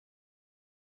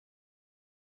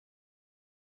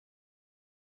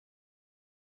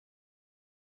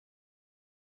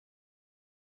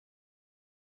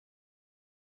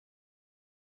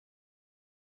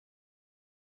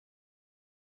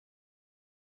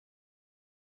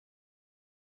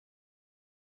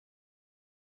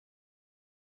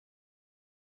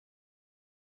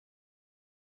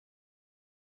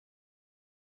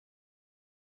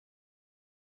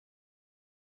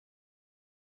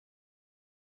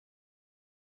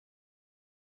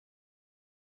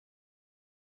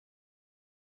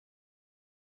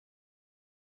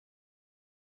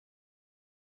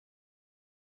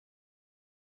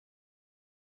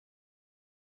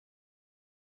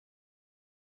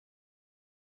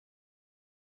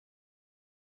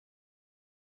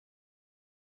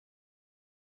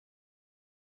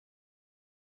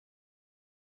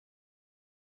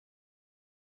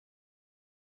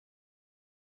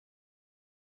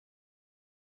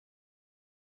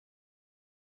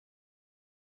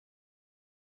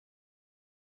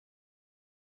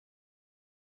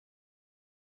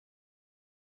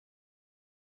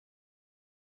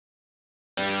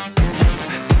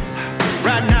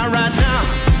now, right now.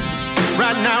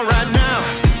 Right now, right now.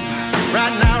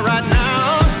 Right now, right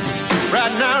now.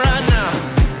 Right now, right now.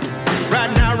 Right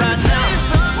now, right now.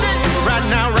 Right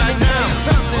now, right now.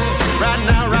 Right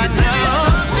now, right now.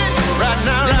 Right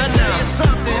now, right now.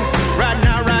 Right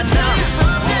now, right now.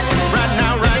 Right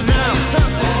now, right now.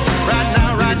 Right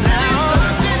now, right now.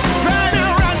 Right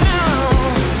now, right now.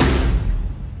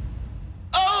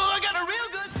 Oh, I got a real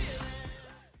good feeling.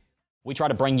 We try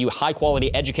to bring you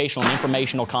high-quality educational and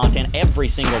informational content every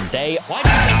single day. Why do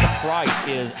you think the price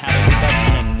is having such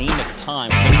an anemic time?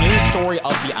 The news story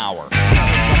of the hour.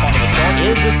 Jump onto the chart.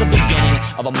 Is this the beginning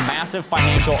of a massive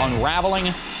financial unraveling?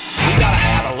 We got to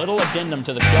add a little addendum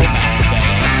to the show map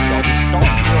today, so we start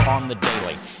here on the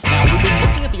daily. Now, we've been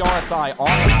looking at the RSI on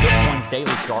Bitcoin's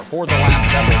daily chart for the last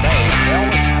several days. It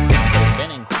always has been, but it's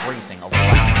been increasing over the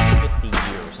last 50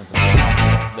 years since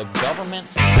the government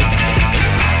has been.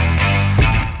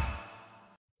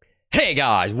 Hey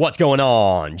guys, what's going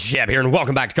on? Jeb here, and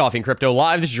welcome back to Coffee and Crypto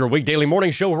Live. This is your weekday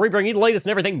morning show where we bring you the latest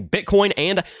and everything Bitcoin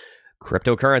and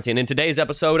cryptocurrency. And in today's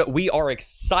episode, we are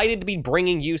excited to be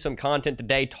bringing you some content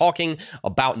today talking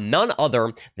about none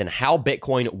other than how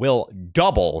Bitcoin will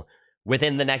double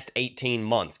within the next 18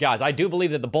 months. Guys, I do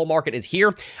believe that the bull market is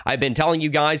here. I've been telling you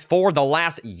guys for the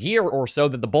last year or so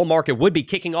that the bull market would be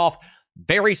kicking off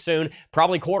very soon,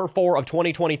 probably Q4 of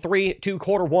 2023 to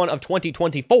Q1 of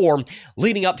 2024,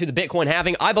 leading up to the Bitcoin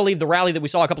halving. I believe the rally that we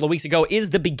saw a couple of weeks ago is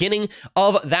the beginning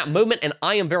of that movement, and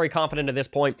I am very confident at this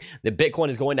point that Bitcoin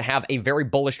is going to have a very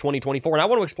bullish 2024. And I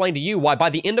want to explain to you why by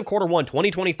the end of Q1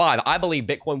 2025, I believe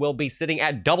Bitcoin will be sitting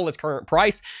at double its current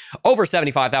price, over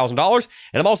 $75,000.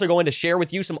 And I'm also going to share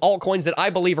with you some altcoins that I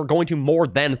believe are going to more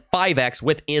than 5x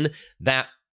within that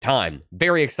time.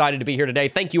 Very excited to be here today.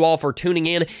 Thank you all for tuning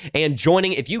in and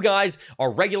joining. If you guys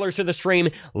are regulars to the stream,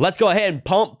 let's go ahead and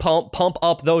pump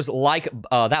up those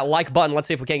that like button. Let's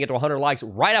see if we can get to 100 likes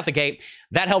right off the gate.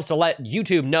 That helps to let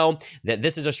YouTube know that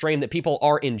this is a stream that people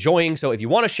are enjoying. So if you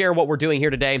want to share what we're doing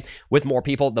here today with more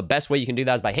people, the best way you can do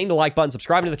that is by hitting the like button,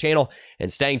 subscribing to the channel,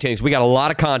 and staying tuned. So we got a lot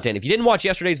of content. If you didn't watch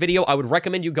yesterday's video, I would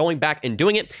recommend you going back and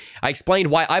doing it. I explained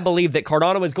why I believe that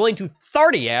Cardano is going to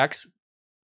 30x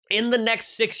in the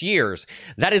next 6 years.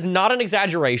 That is not an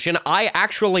exaggeration. I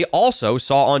actually also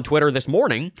saw on Twitter this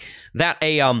morning that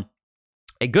a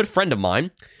good friend of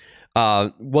mine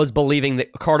was believing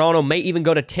that Cardano may even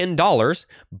go to $10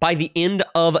 by the end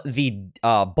of the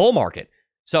bull market.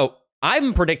 So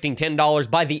I'm predicting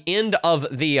 $10 by the end of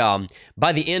the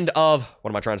by the end of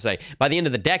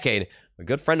the decade. A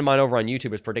good friend of mine over on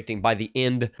YouTube is predicting by the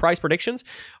end. Price predictions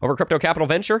over Crypto Capital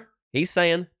Venture. He's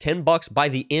saying $10 by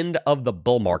the end of the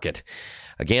bull market.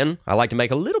 Again, I like to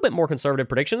make a little bit more conservative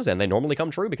predictions, and they normally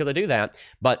come true because I do that.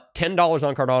 But $10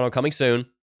 on Cardano coming soon.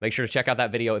 Make sure to check out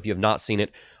that video if you have not seen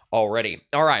it already.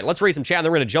 All right, let's read some chat, and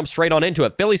then we're going to jump straight on into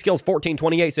it. Philly Skills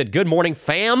 1428 said, "Good morning,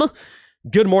 fam."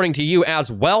 Good morning to you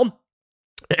as well.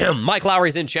 Mike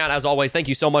Lowry's in chat, as always. Thank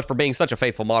you so much for being such a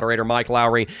faithful moderator, Mike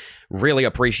Lowry. Really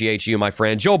appreciate you, my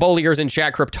friend. Joe Bollier's in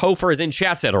chat. Cryptopher is in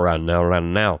chat. Said, "Run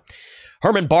now.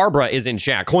 Herman Barbara is in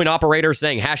chat. Coin Operator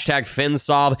saying hashtag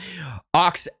FinSob.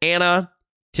 Oxana,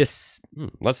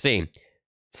 let's see.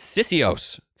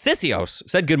 Sissios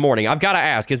said, "Good morning. I've got to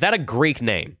ask, is that a Greek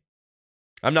name?"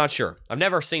 I'm not sure. I've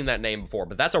never seen that name before,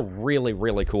 but that's a really,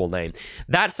 really cool name.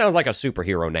 That sounds like a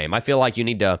superhero name. I feel like we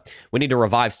need to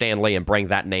revive Stan Lee and bring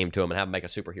that name to him and have him make a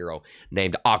superhero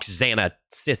named Oxana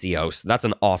Sissios. That's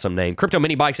an awesome name. Crypto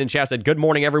Mini Bikes in chat said, "Good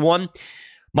morning, everyone."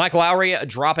 Mike Lowry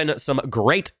dropping some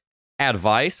great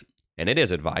advice, and it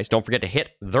is advice. Don't forget to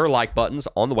hit their like buttons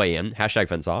on the way in. Hashtag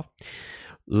FinSoft.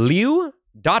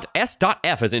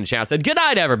 Liu.s.f is in chat. Said, "Good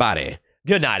night, everybody.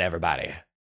 Good night, everybody.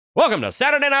 Welcome to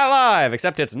Saturday Night Live,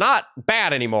 except it's not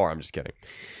bad anymore." I'm just kidding.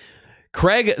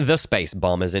 Craig the Space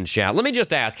Bum is in chat. Let me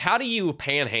just ask, how do you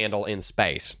panhandle in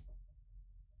space?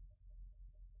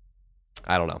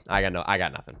 I don't know. I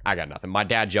got nothing. My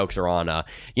dad jokes are on,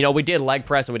 we did leg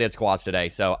press and we did squats today,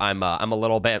 so I'm a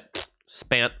little bit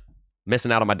spent,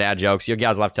 missing out on my dad jokes. You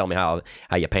guys will have to tell me how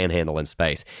you panhandle in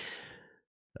space.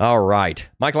 All right.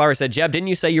 Mike Lowry said, "Jeb, didn't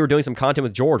you say you were doing some content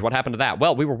with George? What happened to that?"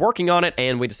 Well, we were working on it,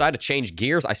 and we decided to change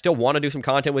gears. I still want to do some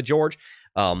content with George.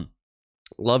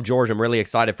 Love George. I'm really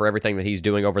excited for everything that he's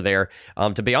doing over there.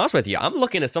 To be honest with you, I'm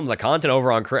looking at some of the content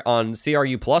over on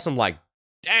CRU Plus. I'm like,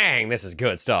 dang, this is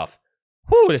good stuff.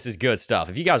 Whew, this is good stuff.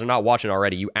 If you guys are not watching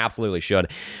already, you absolutely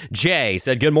should. Jay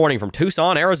said, "Good morning from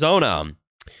Tucson, Arizona."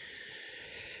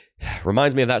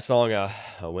 Reminds me of that song, I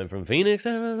went from Phoenix,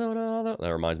 Arizona.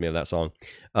 That reminds me of that song.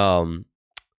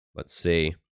 Let's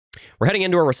see. We're heading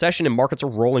into a recession and markets are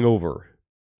rolling over.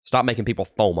 Stop making people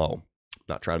FOMO.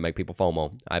 Not trying to make people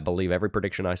FOMO. I believe every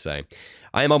prediction I say.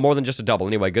 IMO more than just a double.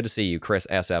 Anyway, good to see you, Chris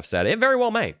SF said. It very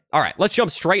well may. All right, let's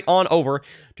jump straight on over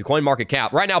to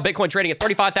CoinMarketCap. Right now, Bitcoin trading at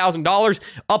 $35,000,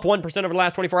 up 1% over the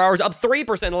last 24 hours, up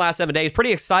 3% in the last 7 days.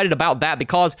 Pretty excited about that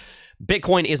because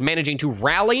Bitcoin is managing to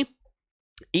rally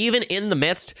even in the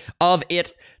midst of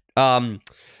it,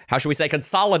 how should we say,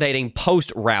 consolidating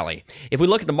post-rally. If we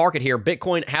look at the market here,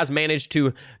 Bitcoin has managed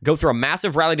to go through a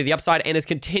massive rally to the upside and is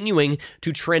continuing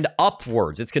to trend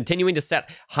upwards. It's continuing to set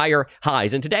higher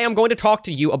highs. And today I'm going to talk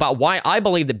to you about why I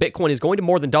believe that Bitcoin is going to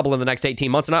more than double in the next 18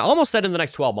 months. And I almost said in the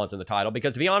next 12 months in the title,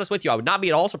 because to be honest with you, I would not be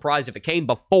at all surprised if it came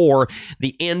before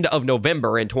the end of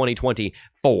November in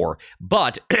 2024.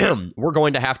 But we're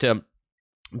going to have to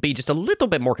be just a little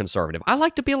bit more conservative. I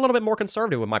like to be a little bit more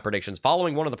conservative with my predictions,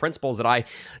 following one of the principles that I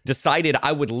decided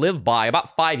I would live by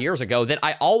about 5 years ago, that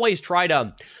I always try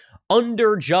to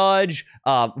underjudge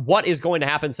what is going to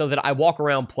happen so that I walk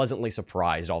around pleasantly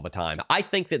surprised all the time. I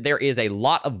think that there is a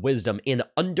lot of wisdom in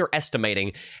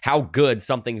underestimating how good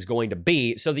something's going to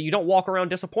be so that you don't walk around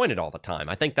disappointed all the time.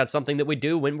 I think that's something that we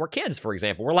do when we're kids, for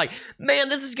example. We're like, man,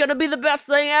 this is going to be the best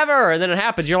thing ever. And then it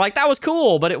happens. You're like, that was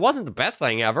cool, but it wasn't the best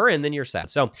thing ever. And then you're sad.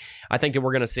 So I think that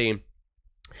we're going to see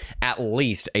at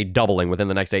least a doubling within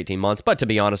the next 18 months. But to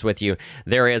be honest with you,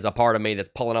 there is a part of me that's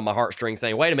pulling on my heartstrings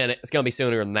saying, wait a minute, it's going to be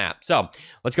sooner than that. So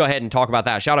let's go ahead and talk about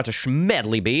that. Shout out to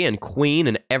Schmedley B and Queen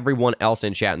and everyone else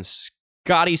in chat. And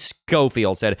Scotty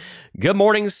Schofield said, good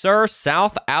morning, sir,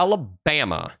 South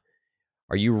Alabama.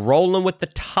 Are you rolling with the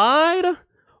tide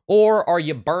or are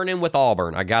you burning with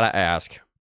Auburn? I got to ask,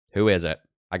 who is it?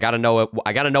 I gotta know it.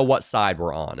 I gotta know what side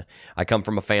we're on. I come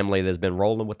from a family that's been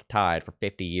rolling with the tide for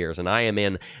 50 years, and I am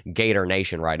in Gator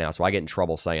Nation right now, so I get in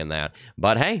trouble saying that.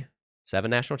 But hey, 7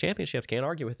 national championships, can't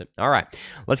argue with it. All right,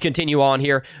 let's continue on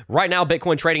here. Right now,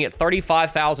 Bitcoin trading at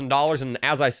 $35,000, and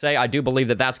as I say, I do believe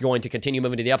that that's going to continue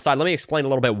moving to the upside. Let me explain a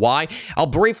little bit why. I'll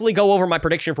briefly go over my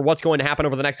prediction for what's going to happen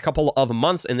over the next couple of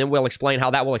months, and then we'll explain how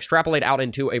that will extrapolate out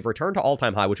into a return to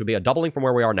all-time high, which would be a doubling from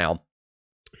where we are now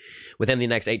within the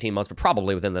next 18 months, but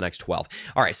probably within the next 12.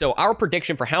 All right, so our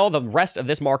prediction for how the rest of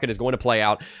this market is going to play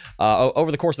out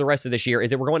over the course of the rest of this year is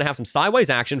that we're going to have some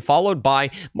sideways action followed by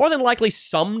more than likely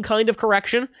some kind of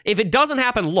correction. If it doesn't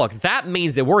happen, look, that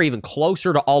means that we're even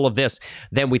closer to all of this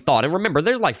than we thought. And remember,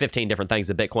 there's like 15 different things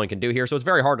that Bitcoin can do here, so it's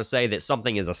very hard to say that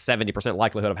something is a 70%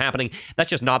 likelihood of happening. That's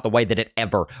just not the way that it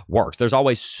ever works. There's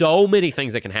always so many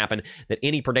things that can happen that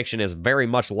any prediction is very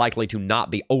much likely to not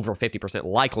be over 50%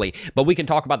 likely, but we can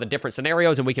talk about the different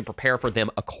scenarios and we can prepare for them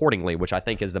accordingly, which I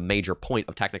think is the major point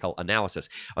of technical analysis.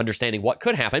 Understanding what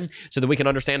could happen so that we can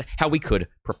understand how we could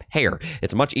prepare.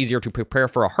 It's much easier to prepare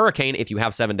for a hurricane if you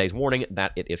have 7 days warning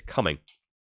that it is coming.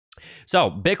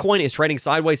 So Bitcoin is trading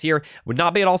sideways here. Would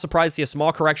not be at all surprised to see a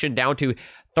small correction down to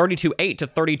 32.8 to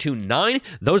 32.9.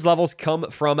 Those levels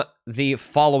come from the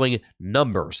following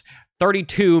numbers.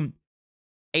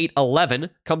 32.811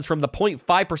 comes from the 0.5%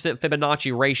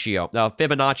 Fibonacci ratio,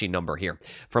 Fibonacci number here,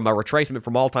 from a retracement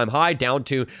from all-time high down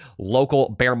to local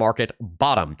bear market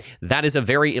bottom. That is a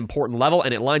very important level,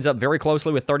 and it lines up very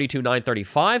closely with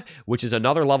 32.935, which is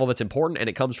another level that's important, and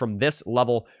it comes from this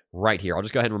level right here. I'll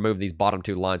just go ahead and remove these bottom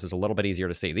 2 lines so it's a little bit easier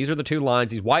to see. These are the 2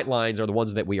 lines. These white lines are the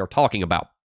ones that we are talking about.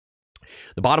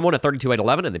 The bottom one at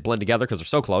 32.811, and they blend together because they're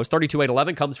so close.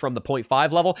 32.811 comes from the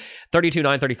 0.5 level.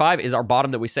 32.935 is our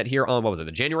bottom that we set here on, what was it,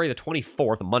 the January the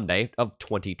 24th, Monday of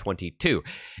 2022.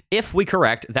 If we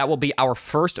correct, that will be our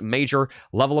first major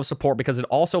level of support because it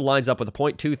also lines up with the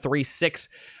 0.236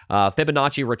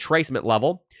 Fibonacci retracement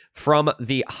level from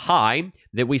the high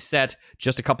that we set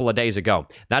just a couple of days ago.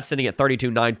 That's sitting at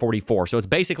 32.944. So it's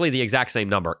basically the exact same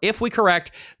number. If we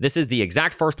correct, this is the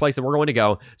exact first place that we're going to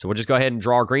go. So we'll just go ahead and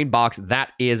draw our green box. That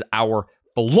is our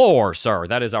floor, sir.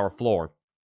 That is our floor.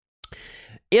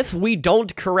 If we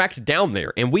don't correct down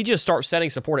there and we just start setting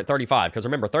support at 35, because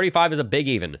remember, 35 is a big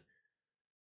even,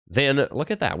 then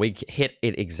look at that. We hit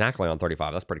it exactly on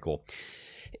 35. That's pretty cool.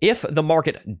 If the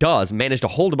market does manage to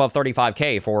hold above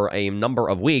 35K for a number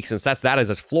of weeks and sets that as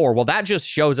its floor, well, that just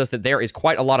shows us that there is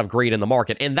quite a lot of greed in the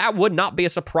market. And that would not be a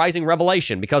surprising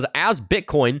revelation because as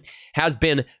Bitcoin has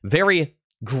been very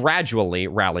gradually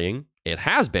rallying, it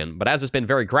has been, but as it's been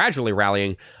very gradually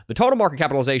rallying, the total market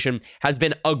capitalization has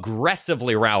been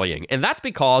aggressively rallying. And that's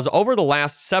because over the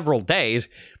last several days,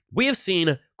 we have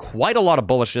seen quite a lot of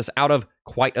bullishness out of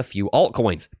quite a few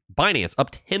altcoins. Binance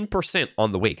up 10%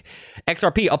 on the week.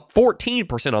 XRP up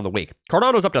 14% on the week.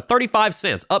 Cardano's up to 35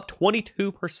 cents, up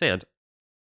 22%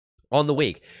 on the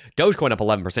week. Dogecoin up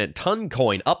 11%.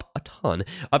 Toncoin up a ton,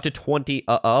 up to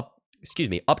up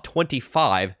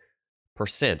 25%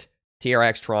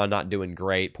 TRX Tron not doing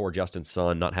great. Poor Justin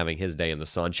Sun not having his day in the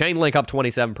sun. Chainlink up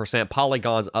 27%.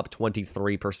 Polygon's up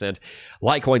 23%.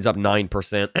 Litecoin's up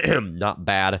 9%. Not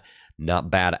bad.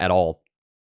 Not bad at all.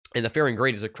 And the Fear and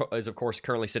Greed is of course,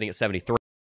 currently sitting at 73.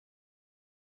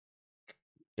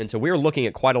 And so we're looking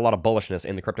at quite a lot of bullishness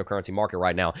in the cryptocurrency market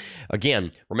right now.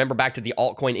 Again, remember back to the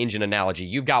altcoin engine analogy.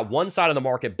 You've got one side of the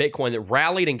market, Bitcoin, that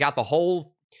rallied and got the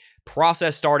whole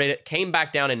process started. It came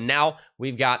back down, and now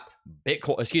we've got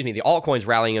Bitcoin, the altcoins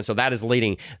rallying, and so that is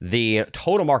leading the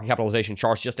total market capitalization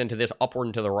charts just into this upward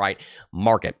and to the right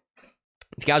market.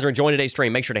 If you guys are enjoying today's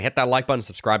stream, make sure to hit that like button,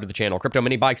 subscribe to the channel. Crypto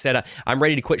Mini Bike said, I'm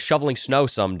ready to quit shoveling snow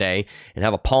someday and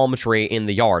have a palm tree in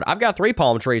the yard. I've got 3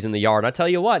 palm trees in the yard. I tell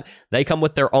you what, they come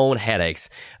with their own headaches.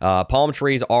 Palm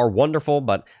trees are wonderful,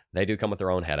 but they do come with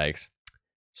their own headaches.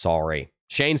 Sorry.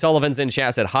 Shane Sullivan's in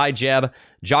chat said, hi, Jeb.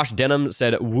 Josh Denham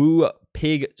said, woo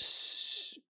pig.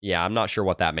 Yeah, I'm not sure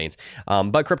what that means.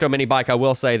 But Crypto Mini Bike, I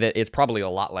will say that it's probably a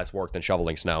lot less work than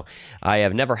shoveling snow. I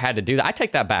have never had to do that. I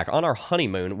take that back. On our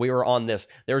honeymoon, we were on this,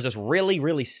 there was this really,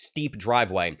 really steep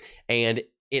driveway, and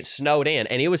it snowed in,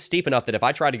 and it was steep enough that if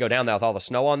I tried to go down there with all the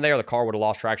snow on there, the car would have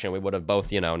lost traction. We would have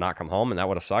both, not come home, and that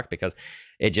would have sucked because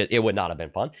it would not have been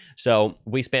fun. So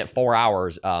we spent 4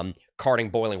 hours carting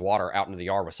boiling water out into the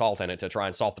yard with salt in it to try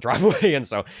and salt the driveway. And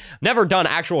so never done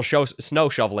actual snow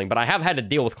shoveling, but I have had to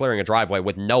deal with clearing a driveway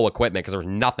with no equipment because there's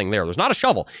nothing there. There's not a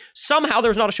shovel. Somehow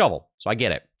there's not a shovel. So I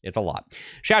get it. It's a lot.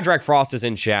 Shadrach Frost is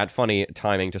in chat. Funny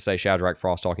timing to say Shadrach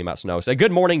Frost talking about snow. Say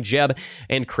good morning, Jeb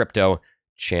and Crypto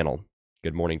Channel.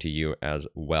 Good morning to you as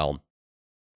well.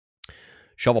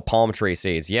 Shovel palm tree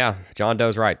seeds. Yeah, John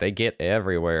Doe's right. They get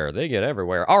everywhere. They get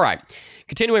everywhere. All right.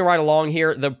 Continuing right along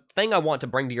here, the thing I want to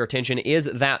bring to your attention is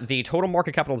that the total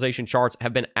market capitalization charts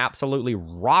have been absolutely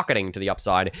rocketing to the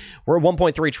upside. We're at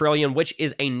 1.3 trillion, which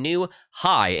is a new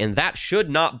high, and that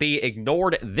should not be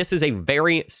ignored. This is a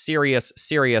very serious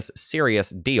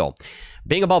deal.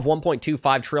 Being above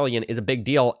 1.25 trillion is a big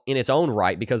deal in its own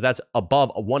right because that's above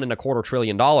 $1.25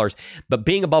 trillion. But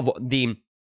being above the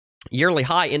yearly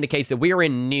high indicates that we are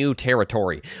in new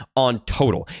territory on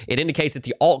total. It indicates that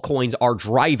the altcoins are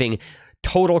driving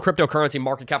total cryptocurrency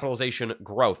market capitalization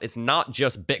growth. It's not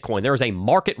just Bitcoin. There is a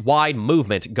market-wide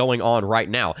movement going on right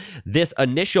now. This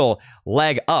initial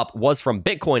leg up was from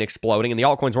Bitcoin exploding, and the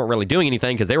altcoins weren't really doing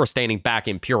anything because they were standing back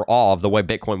in pure awe of the way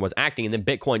Bitcoin was acting. And then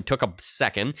Bitcoin took a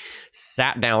second,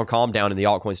 sat down, calmed down, and the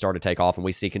altcoins started to take off, and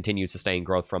we see continued sustained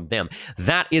growth from them.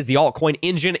 That is the altcoin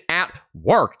engine at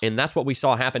work, and that's what we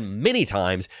saw happen many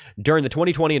times during the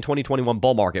 2020 and 2021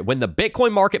 bull market. When the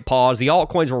Bitcoin market paused, the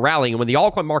altcoins were rallying, and when the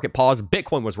altcoin market paused,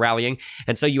 Bitcoin was rallying,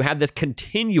 and so you have this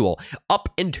continual up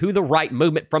and to the right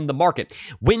movement from the market.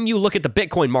 When you look at the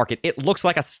Bitcoin market, it looks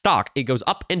like a stock. It goes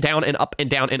up and down and up and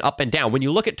down and up and down. When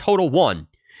you look at Total One,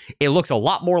 it looks a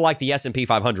lot more like the S&P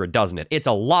 500, doesn't it? It's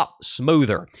a lot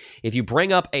smoother. If you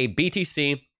bring up a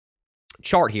BTC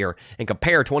chart here and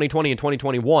compare 2020 and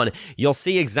 2021, you'll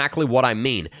see exactly what I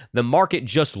mean. The market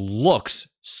just looks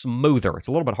smoother. It's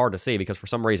a little bit hard to see because for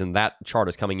some reason that chart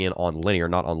is coming in on linear,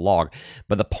 not on log.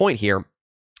 But the point here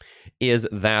is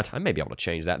that, I may be able to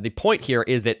change that. The point here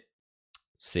is that,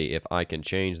 see if I can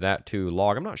change that to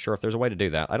log. I'm not sure if there's a way to do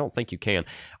that. I don't think you can.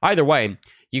 Either way,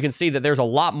 you can see that there's a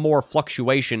lot more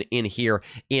fluctuation in here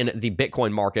in the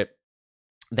Bitcoin market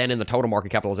than in the total market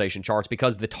capitalization charts,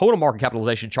 because the total market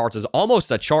capitalization charts is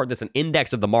almost a chart that's an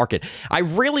index of the market. I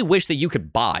really wish that you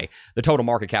could buy the total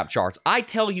market cap charts. I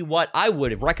tell you what, I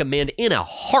would recommend in a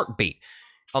heartbeat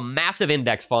a massive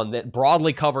index fund that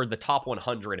broadly covered the top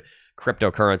 100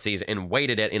 cryptocurrencies and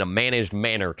weighted it in a managed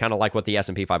manner, kind of like what the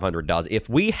S&P 500 does. If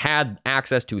we had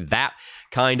access to that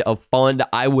kind of fund,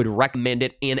 I would recommend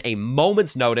it in a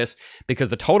moment's notice, because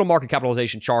the total market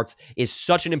capitalization charts is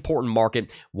such an important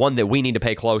market, one that we need to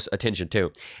pay close attention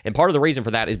to. And part of the reason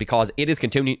for that is because it is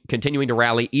continuing to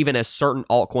rally even as certain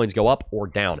altcoins go up or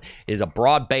down. It is a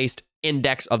broad-based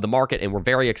index of the market, and we're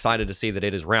very excited to see that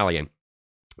it is rallying.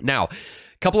 Now,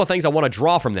 a couple of things I want to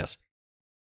draw from this.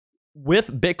 With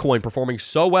Bitcoin performing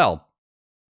so well,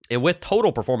 and with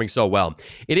total performing so well,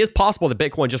 it is possible that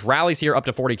Bitcoin just rallies here up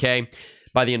to 40K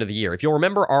by the end of the year. If you'll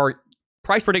remember, our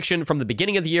price prediction from the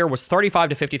beginning of the year was $35,000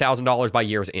 to $50,000 by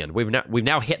year's end. We've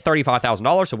now hit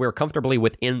 $35,000, so we're comfortably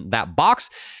within that box.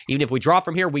 Even if we drop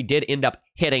from here, we did end up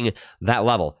hitting that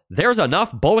level. There's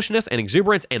enough bullishness and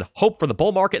exuberance and hope for the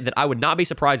bull market that I would not be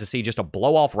surprised to see just a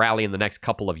blow-off rally in the next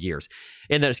couple of years.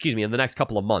 In the next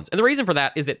couple of months. And the reason for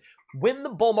that is that when the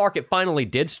bull market finally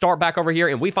did start back over here,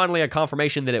 and we finally had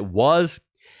confirmation that it was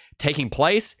taking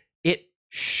place, it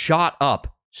shot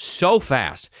up so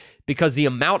fast because the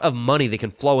amount of money that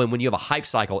can flow in when you have a hype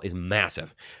cycle is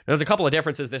massive. There's a couple of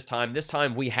differences this time. This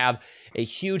time we have a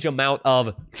huge amount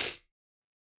of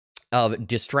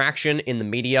distraction in the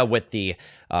media with the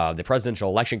presidential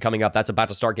election coming up. That's about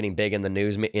to start getting big in the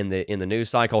news in the news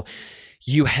cycle.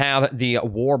 You have the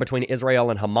war between Israel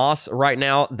and Hamas right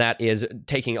now that is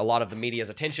taking a lot of the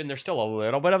media's attention. There's still a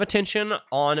little bit of attention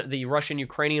on the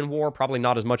Russian-Ukrainian war, probably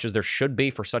not as much as there should be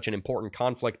for such an important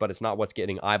conflict, but it's not what's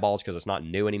getting eyeballs because it's not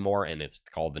new anymore, and it's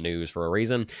called the news for a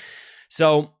reason.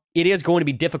 So it is going to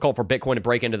be difficult for Bitcoin to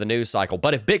break into the news cycle.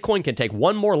 But if Bitcoin can take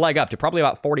one more leg up to probably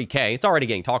about 40K, it's already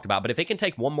getting talked about, but if it can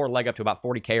take one more leg up to about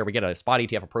 40K, or we get a spot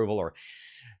ETF approval, or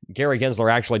Gary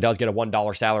Gensler actually does get a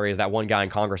 $1 salary as that one guy in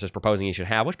Congress is proposing he should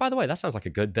have, which, by the way, that sounds like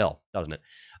a good bill, doesn't it?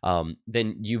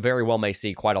 Then you very well may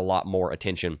see quite a lot more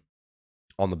attention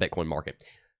on the Bitcoin market.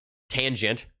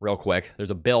 Tangent, real quick.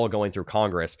 There's a bill going through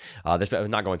Congress.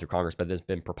 Not going through Congress, but this has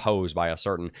been proposed by a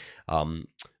certain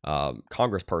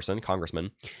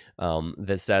congressman,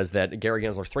 that says that Gary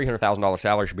Gensler's $300,000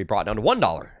 salary should be brought down to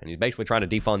 $1, and he's basically trying to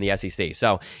defund the SEC.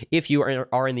 So, if you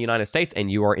are in the United States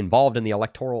and you are involved in the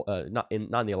electoral, not in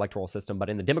the electoral system, but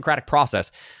in the democratic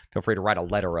process, feel free to write a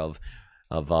letter of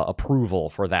approval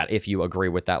for that if you agree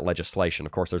with that legislation.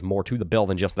 Of course, there's more to the bill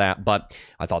than just that, but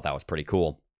I thought that was pretty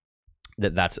cool.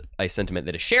 That's a sentiment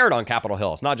that is shared on Capitol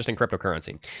Hill. It's not just in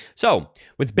cryptocurrency. So,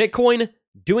 with Bitcoin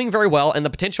doing very well and the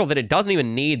potential that it doesn't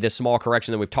even need this small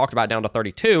correction that we've talked about down to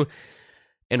 32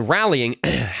 and rallying,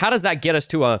 how does that get us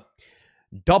to a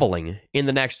doubling in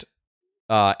the next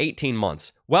 18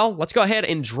 months? Well, let's go ahead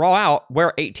and draw out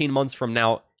where 18 months from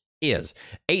now is.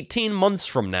 18 months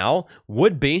from now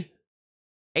would be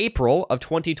April of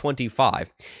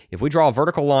 2025. If we draw a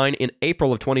vertical line in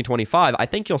April of 2025, I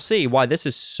think you'll see why this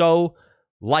is so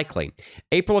likely.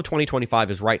 April of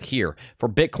 2025 is right here. For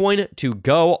Bitcoin to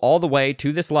go all the way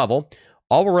to this level,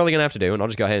 all we're really going to have to do, and I'll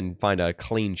just go ahead and find a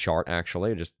clean chart,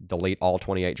 actually, just delete all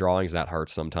 28 drawings. That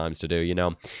hurts sometimes to do, you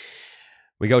know.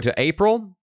 We go to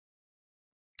April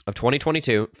of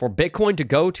 2022. For Bitcoin to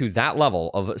go to that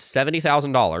level of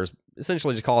 $70,000,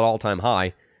 essentially just call it all-time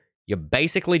high, you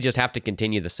basically just have to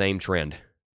continue the same trend.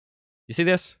 You see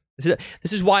this?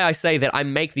 This is why I say that I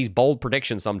make these bold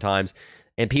predictions sometimes,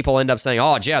 and people end up saying,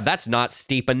 oh, Jeb, that's not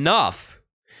steep enough.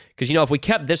 Because, you know, if we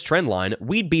kept this trend line,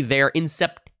 we'd be there in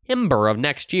September of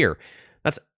next year.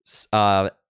 That's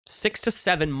 6 to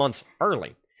 7 months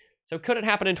early. So could it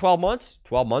happen in 12 months?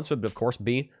 12 months would, of course,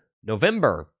 be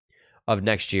November of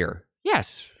next year.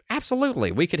 Yes,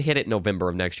 absolutely. We could hit it November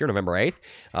of next year, November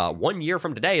 8th. 1 year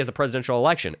from today is the presidential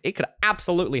election. It could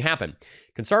absolutely happen.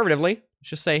 Conservatively, let's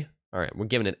just say, all right, we're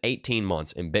giving it 18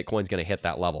 months, and Bitcoin's going to hit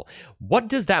that level. What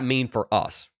does that mean for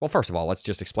us? Well, first of all, let's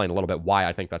just explain a little bit why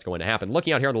I think that's going to happen.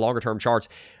 Looking out here on the longer-term charts,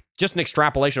 just an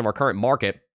extrapolation of our current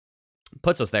market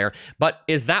puts us there. But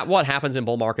is that what happens in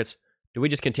bull markets? Do we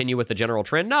just continue with the general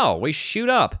trend? No, we shoot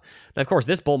up. Now, of course,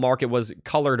 this bull market was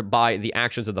colored by the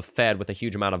actions of the Fed with a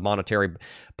huge amount of monetary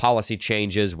policy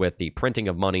changes, with the printing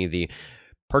of money, the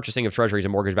purchasing of treasuries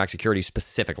and mortgage-backed securities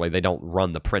specifically. They don't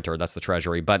run the printer, that's the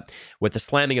treasury. But with the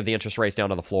slamming of the interest rates down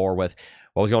to the floor, with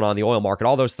what was going on in the oil market,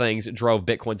 all those things drove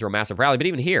Bitcoin through a massive rally. But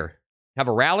even here, you have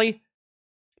a rally,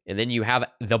 and then you have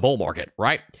the bull market,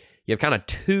 right? You have kind of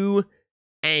two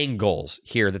angles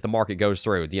here that the market goes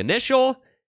through. The initial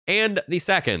and the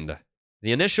second.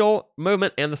 The initial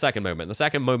movement and the second movement. The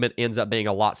second movement ends up being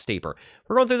a lot steeper.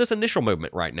 We're going through this initial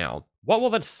movement right now. What will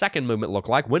the second movement look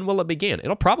like? When will it begin?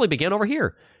 It'll probably begin over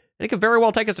here. And it could very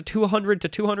well take us to $200,000 to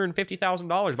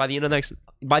 $250,000 by the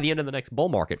end of the next bull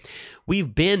market.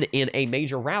 We've been in a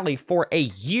major rally for a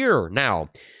year now.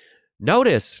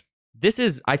 Notice, this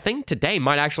is, I think today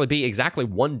might actually be exactly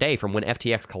 1 day from when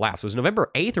FTX collapsed. Was it November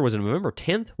 8th or was it November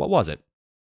 10th? What was it?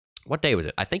 What day was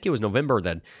it? I think it was November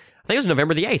then. I think it was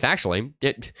November the 8th, actually.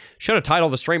 It should have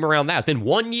titled the stream around that. It's been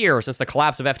 1 year since the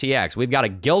collapse of FTX. We've got a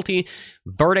guilty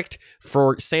verdict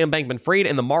for Sam Bankman-Fried,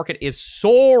 and the market is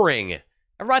soaring.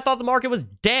 Everybody thought the market was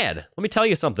dead. Let me tell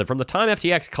you something. From the time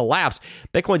FTX collapsed,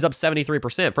 Bitcoin's up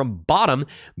 73%. From bottom,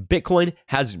 Bitcoin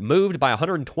has moved by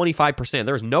 125%.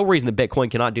 There's no reason that Bitcoin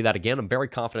cannot do that again. I'm very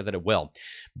confident that it will.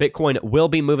 Bitcoin will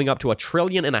be moving up to $1.5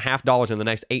 trillion in the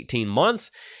next 18 months.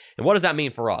 And what does that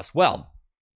mean for us? Well,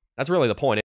 that's really the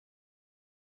point.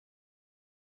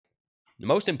 The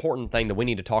most important thing that we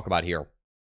need to talk about here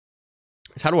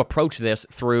is how to approach this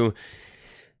through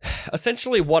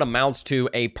essentially what amounts to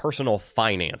a personal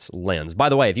finance lens. By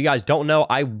the way, if you guys don't know,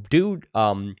 I do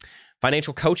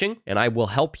financial coaching, and I will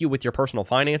help you with your personal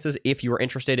finances. If you are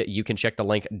interested, you can check the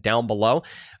link down below.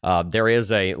 There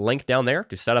is a link down there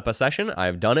to set up a session.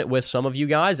 I've done it with some of you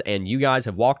guys, and you guys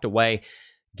have walked away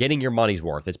getting your money's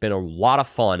worth. It's been a lot of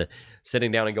fun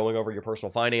sitting down and going over your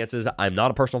personal finances. I'm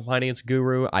not a personal finance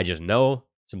guru. I just know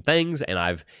some things, and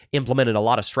I've implemented a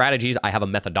lot of strategies. I have a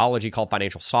methodology called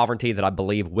financial sovereignty that I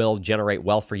believe will generate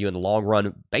wealth for you in the long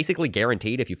run, basically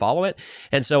guaranteed if you follow it.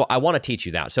 And so I want to teach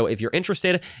you that. So if you're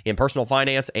interested in personal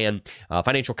finance and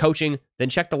financial coaching, then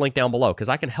check the link down below, because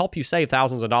I can help you save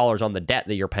thousands of dollars on the debt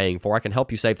that you're paying for. I can help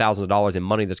you save thousands of dollars in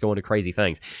money that's going to crazy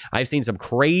things. I've seen some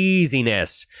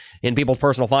craziness in people's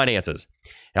personal finances.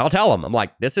 And I'll tell them, I'm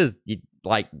like, this is, you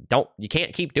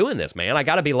can't keep doing this, man. I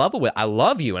got to be level with, I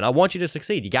love you and I want you to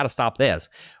succeed. You got to stop this,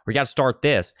 or you got to start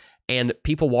this. And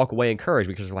people walk away encouraged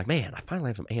because they're like, man, I finally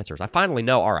have some answers. I finally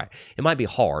know, all right, it might be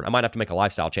hard. I might have to make a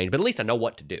lifestyle change, but at least I know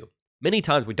what to do. Many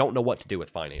times we don't know what to do with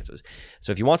finances.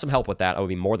 So if you want some help with that, I would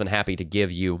be more than happy to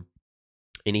give you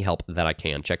any help that I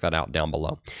can. Check that out down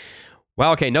below.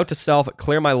 Well, okay, note to self,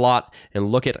 clear my lot and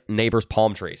look at neighbors'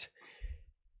 palm trees.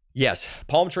 Yes,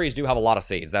 palm trees do have a lot of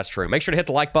seeds. That's true. Make sure to hit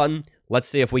the like button. Let's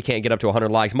see if we can't get up to 100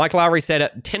 likes. Mike Lowry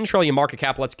said 10 trillion market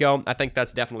cap. Let's go. I think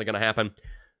that's definitely going to happen.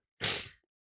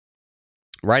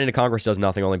 Writing to Congress does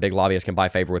nothing. Only big lobbyists can buy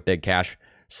favor with big cash.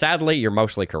 Sadly, you're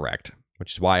mostly correct,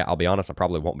 which is why, I'll be honest, I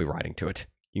probably won't be writing to it.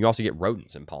 You can also get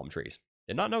rodents in palm trees.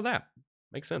 Did not know that.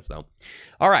 Makes sense, though.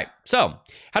 All right, so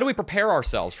how do we prepare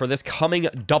ourselves for this coming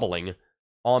doubling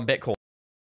on Bitcoin?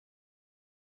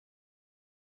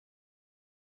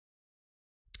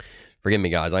 Forgive me,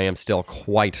 guys. I am still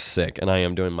quite sick, and I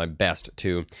am doing my best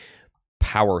to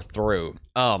power through.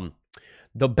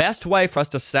 The best way for us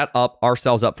to set up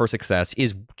ourselves up for success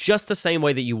is just the same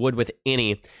way that you would with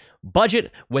any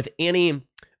budget, with any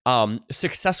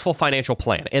successful financial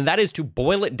plan, and that is to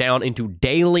boil it down into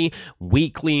daily,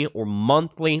 weekly, or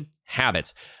monthly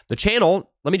habits. The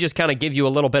channel, let me just kind of give you a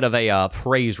little bit of a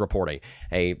praise reporting,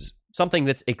 something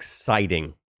that's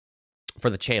exciting for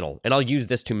the channel, and I'll use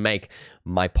this to make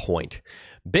my point.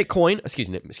 Bitcoin, excuse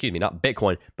me, not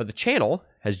Bitcoin, but the channel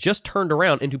has just turned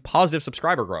around into positive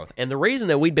subscriber growth. And the reason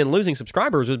that we've been losing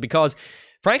subscribers was because,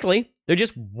 frankly, there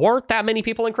just weren't that many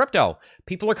people in crypto.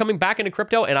 People are coming back into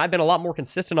crypto, and I've been a lot more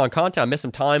consistent on content. I missed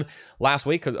some time last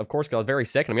week, because, of course, I was very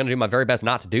sick, and I'm going to do my very best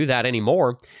not to do that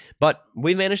anymore. But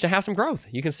we managed to have some growth.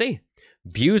 You can see.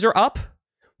 Views are up.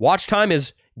 Watch time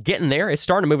is getting there. It's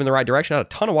starting to move in the right direction. I had a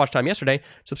ton of watch time yesterday.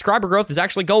 Subscriber growth is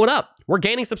actually going up. We're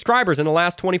gaining subscribers in the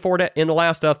last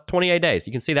 28 days.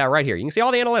 You can see that right here. You can see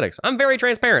all the analytics. I'm very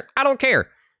transparent. I don't care.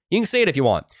 You can see it if you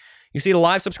want. You see the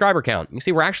live subscriber count. You can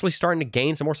see we're actually starting to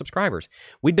gain some more subscribers.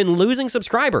 We've been losing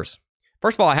subscribers.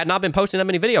 First of all, I had not been posting that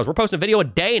many videos. We're posting a video a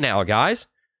day now, guys.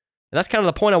 And that's kind of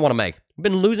the point I want to make. We've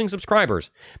been losing subscribers.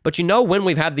 But you know when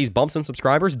we've had these bumps in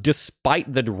subscribers,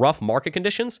 despite the rough market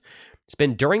conditions? It's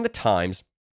been during the times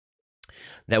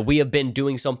that we have been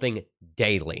doing something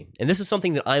daily. And this is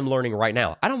something that I'm learning right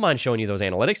now. I don't mind showing you those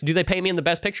analytics. Do they pay me in the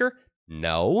best picture?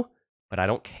 No, but I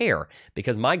don't care,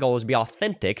 because my goal is to be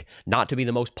authentic, not to be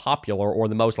the most popular or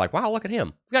the most like, wow, look at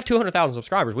him. We've got 200,000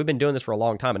 subscribers. We've been doing this for a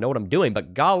long time. I know what I'm doing,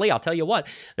 but golly, I'll tell you what,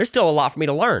 there's still a lot for me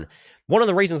to learn. One of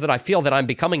the reasons that I feel that I'm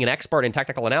becoming an expert in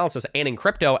technical analysis and in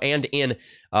crypto and in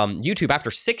YouTube after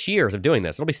 6 years of doing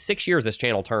this, it'll be 6 years this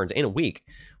channel turns in a week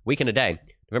and a day,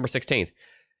 November 16th,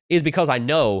 is because I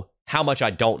know how much I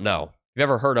don't know. You've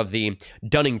ever heard of the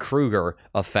Dunning-Kruger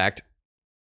effect?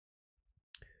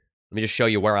 Let me just show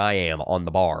you where I am on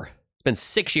the bar. It's been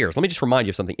 6 years. Let me just remind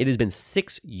you of something. It has been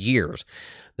 6 years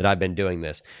that I've been doing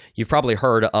this. You've probably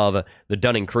heard of the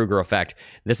Dunning-Kruger effect.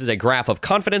 This is a graph of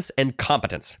confidence and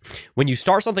competence. When you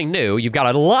start something new, you've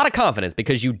got a lot of confidence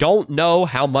because you don't know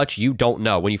how much you don't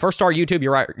know. When you first start YouTube,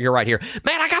 you're right here.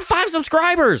 Man, I got 5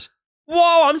 subscribers.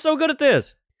 Whoa, I'm so good at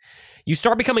this. You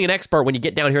start becoming an expert when you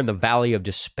get down here in the valley of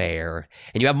despair,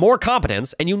 and you have more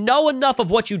competence, and you know enough of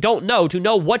what you don't know to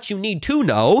know what you need to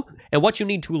know and what you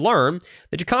need to learn,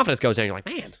 that your confidence goes down. You're like,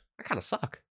 man, I kind of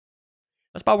suck.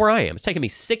 That's about where I am. It's taken me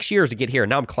 6 years to get here,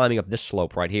 and now I'm climbing up this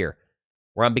slope right here,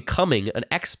 where I'm becoming an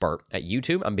expert at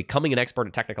YouTube. I'm becoming an expert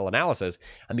in technical analysis.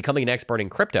 I'm becoming an expert in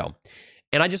crypto.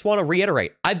 And I just want to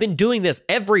reiterate, I've been doing this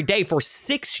every day for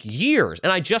 6 years,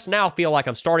 and I just now feel like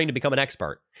I'm starting to become an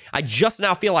expert. I just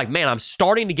now feel like, man, I'm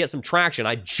starting to get some traction.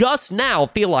 I just now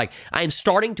feel like I am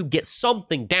starting to get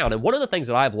something down. And one of the things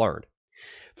that I've learned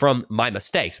from my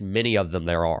mistakes, many of them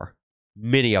there are.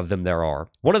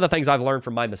 One of the things I've learned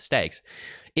from my mistakes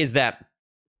is that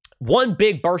one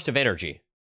big burst of energy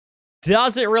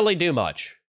doesn't really do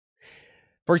much.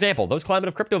 For example, those Climate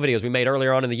of Crypto videos we made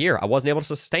earlier on in the year, I wasn't able to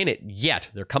sustain it yet.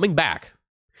 They're coming back.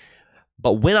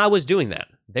 But when I was doing that,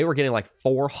 they were getting like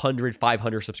 400,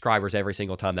 500 subscribers every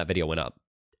single time that video went up.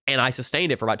 And I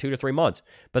sustained it for about 2 to 3 months.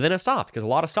 But then it stopped because a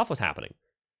lot of stuff was happening.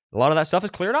 A lot of that stuff is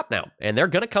cleared up now, and they're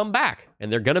going to come back,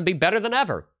 and they're going to be better than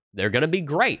ever. They're going to be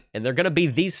great, and they're going to be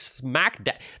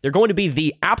they're going to be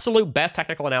the absolute best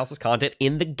technical analysis content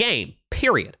in the game,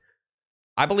 period.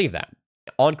 I believe that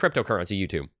on cryptocurrency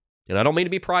YouTube. And I don't mean to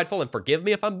be prideful, and forgive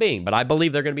me if I'm being, but I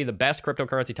believe they're going to be the best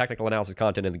cryptocurrency technical analysis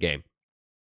content in the game.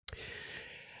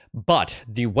 But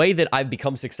the way that I've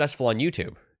become successful on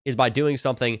YouTube is by doing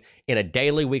something in a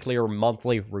daily, weekly, or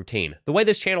monthly routine. The way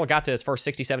this channel got to its first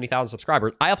 60, 70,000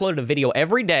 subscribers, I uploaded a video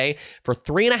every day for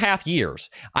 3.5 years.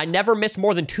 I never missed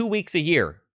more than 2 weeks a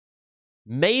year.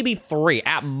 Maybe 3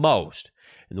 at most.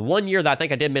 And the 1 year that I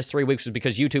think I did miss 3 weeks was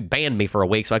because YouTube banned me for a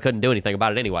week, so I couldn't do anything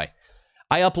about it anyway.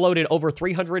 I uploaded over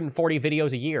 340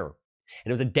 videos a year. And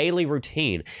it was a daily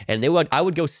routine. And I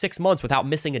would go 6 months without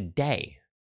missing a day.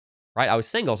 Right? I was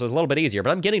single, so it was a little bit easier,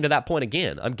 but I'm getting to that point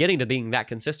again. I'm getting to being that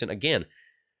consistent again.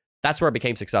 That's where I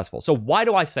became successful. So why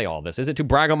do I say all this? Is it to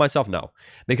brag on myself? No.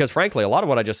 Because frankly, a lot of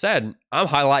what I just said, I'm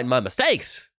highlighting my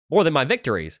mistakes more than my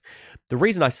victories. The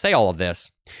reason I say all of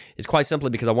this is quite simply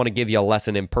because I want to give you a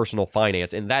lesson in personal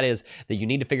finance, and that is that you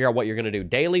need to figure out what you're going to do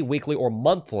daily, weekly, or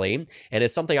monthly, and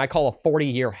it's something I call a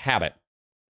 40-year habit.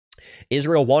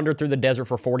 Israel wandered through the desert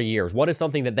for 40 years. What is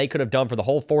something that they could have done for the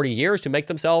whole 40 years to make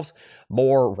themselves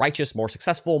more righteous, more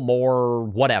successful, more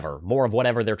whatever, more of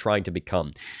whatever they're trying to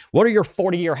become? What are your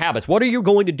 40-year habits? What are you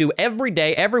going to do every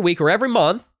day, every week, or every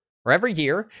month, or every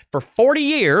year for 40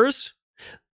 years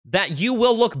that you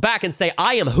will look back and say,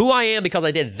 I am who I am because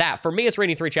I did that? For me, it's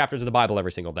reading 3 chapters of the Bible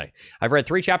every single day. I've read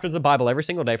 3 chapters of the Bible every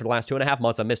single day for the last 2.5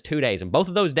 months. I missed 2 days, and both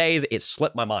of those days, it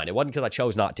slipped my mind. It wasn't because I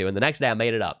chose not to, and the next day I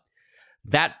made it up.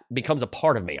 That becomes a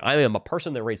part of me. I am a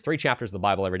person that reads 3 chapters of the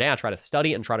Bible every day. I try to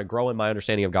study and try to grow in my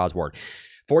understanding of God's word.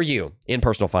 For you, in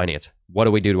personal finance, what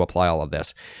do we do to apply all of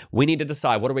this? We need to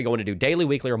decide what are we going to do daily,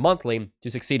 weekly, or monthly to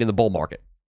succeed in the bull market.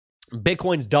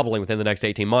 Bitcoin's doubling within the next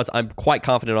 18 months. I'm quite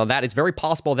confident on that. It's very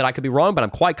possible that I could be wrong, but I'm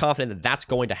quite confident that that's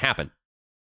going to happen.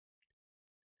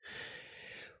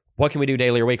 What can we do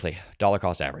daily or weekly? Dollar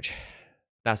cost average.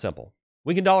 That's simple.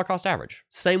 We can dollar cost average,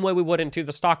 same way we would into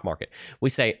the stock market.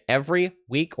 We say every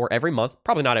week or every month,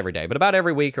 probably not every day, but about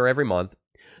every week or every month,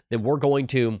 then we're going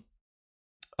to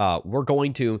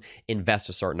invest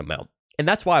a certain amount. And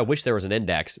that's why I wish there was an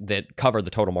index that covered the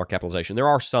total market capitalization. There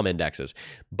are some indexes,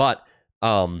 but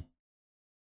and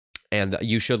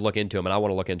you should look into them, and I want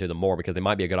to look into them more because they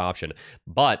might be a good option.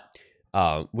 But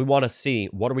we want to see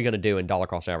what are we going to do in dollar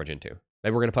cost average into.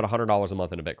 Maybe we're going to put $100 a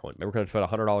month into Bitcoin. Maybe we're going to put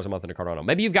 $100 a month into Cardano.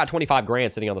 Maybe you've got 25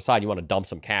 grand sitting on the side. You want to dump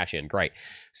some cash in. Great.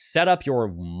 Set up your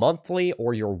monthly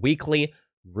or your weekly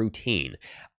routine.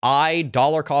 I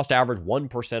dollar cost average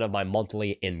 1% of my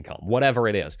monthly income, whatever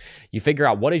it is. You figure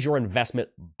out what is your investment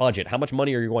budget. How much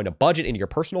money are you going to budget into your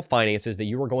personal finances that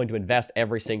you are going to invest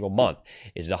every single month?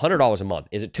 Is it $100 a month?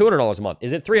 Is it $200 a month?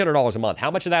 Is it $300 a month? How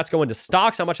much of that's going to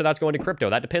stocks? How much of that's going to crypto?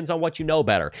 That depends on what you know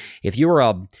better. If you are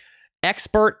a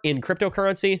expert in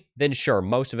cryptocurrency, then sure,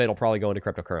 most of it will probably go into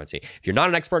cryptocurrency. If you're not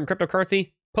an expert in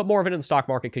cryptocurrency, put more of it in the stock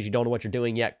market because you don't know what you're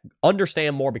doing yet.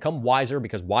 Understand more, become wiser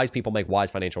because wise people make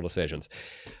wise financial decisions.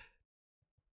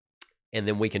 And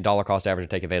then we can dollar cost average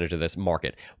and take advantage of this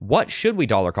market. What should we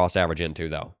dollar cost average into,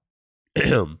 though?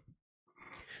 That's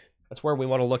where we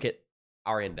want to look at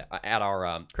our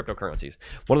cryptocurrencies.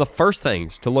 One of the first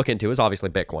things to look into is obviously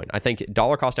Bitcoin. I think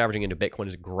dollar cost averaging into Bitcoin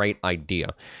is a great idea.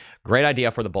 Great idea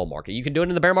for the bull market. You can do it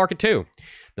in the bear market too.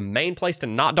 The main place to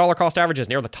not dollar cost average is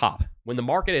near the top. When the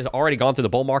market has already gone through the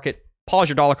bull market, pause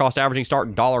your dollar cost averaging,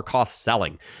 start dollar cost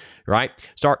selling, right?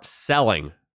 Start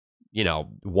selling,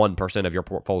 1% of your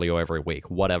portfolio every week,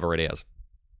 whatever it is.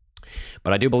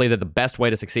 But I do believe that the best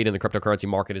way to succeed in the cryptocurrency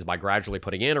market is by gradually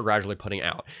putting in or gradually putting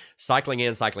out. Cycling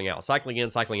in, cycling out, cycling in,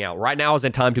 cycling out. Right now is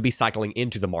the time to be cycling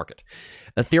into the market.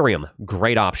 Ethereum,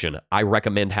 great option. I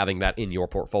recommend having that in your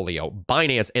portfolio.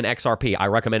 Binance and XRP, I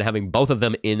recommend having both of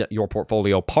them in your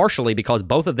portfolio, partially because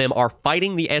both of them are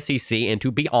fighting the SEC, and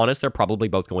to be honest, they're probably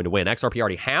both going to win. XRP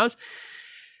already has.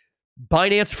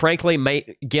 Binance, frankly,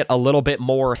 may get a little bit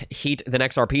more heat than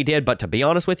XRP did, but to be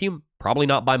honest with you, probably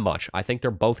not by much. I think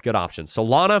they're both good options.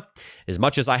 Solana, as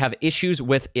much as I have issues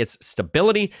with its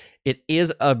stability, it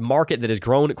is a market that has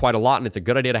grown quite a lot, and it's a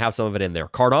good idea to have some of it in there.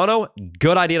 Cardano,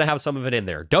 good idea to have some of it in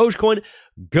there. Dogecoin,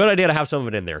 good idea to have some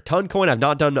of it in there. Toncoin, I've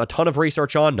not done a ton of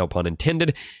research on, no pun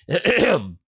intended.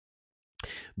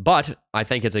 But I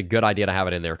think it's a good idea to have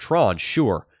it in there. Tron,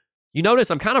 sure. You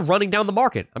notice I'm kind of running down the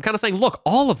market. I'm kind of saying, look,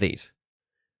 all of these.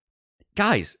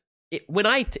 Guys, when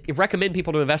I recommend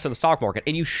people to invest in the stock market,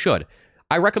 and you should,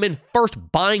 I recommend first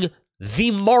buying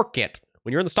the market.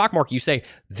 When you're in the stock market, you say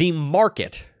the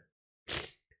market.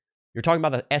 You're talking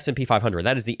about the S&P 500.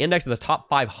 That is the index of the top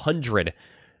 500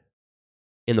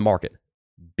 in the market.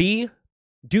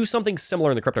 Do something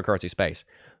similar in the cryptocurrency space.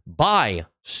 Buy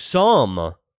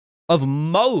some of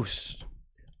most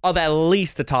of at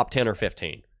least the top 10 or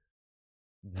 15.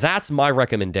 That's my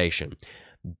recommendation.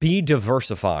 Be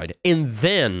diversified, and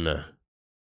then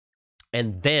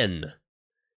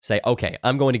say, okay,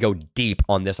 I'm going to go deep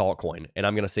on this altcoin, and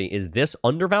I'm going to see, is this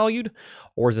undervalued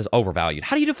or is this overvalued?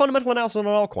 How do you do fundamental analysis on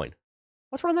an altcoin?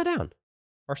 Let's run that down.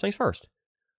 First things first.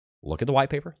 Look at the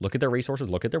white paper, look at their resources,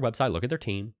 look at their website, look at their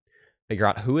team. Figure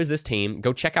out who is this team.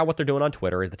 Go check out what they're doing on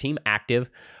Twitter. Is the team active?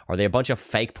 Are they a bunch of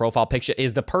fake profile pictures?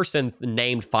 Is the person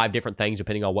named 5 different things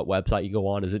depending on what website you go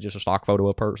on? Is it just a stock photo of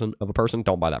a person?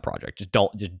 Don't buy that project. Just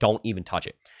don't even touch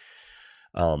it.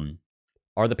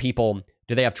 Are the people,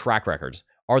 do they have track records?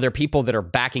 Are there people that are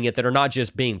backing it that are not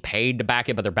just being paid to back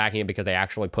it, but they're backing it because they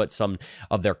actually put some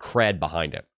of their cred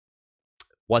behind it?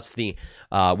 What's the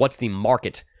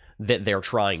market that they're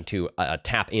trying to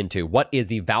tap into? What is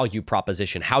the value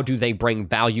proposition? How do they bring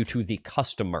value to the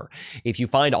customer? If you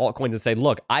find altcoins and say,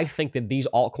 look, I think that these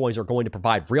altcoins are going to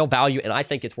provide real value, and I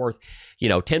think it's worth,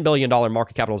 $10 billion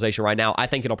market capitalization right now. I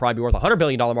think it'll probably be worth $100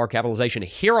 billion market capitalization.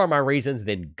 Here are my reasons,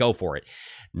 then go for it.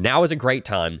 Now is a great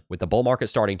time, with the bull market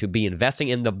starting, to be investing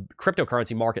in the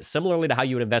cryptocurrency market similarly to how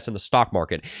you would invest in the stock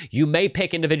market. You may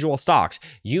pick individual stocks.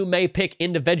 You may pick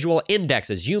individual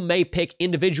indexes. You may pick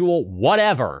individual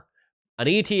whatever. An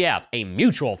ETF, a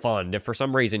mutual fund, if for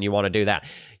some reason you want to do that.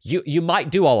 You might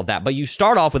do all of that, but you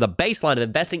start off with a baseline of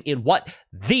investing in what?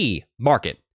 The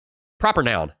market. Proper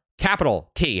noun,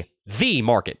 capital T, the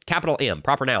market, capital M,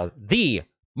 proper noun, the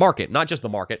market, not just the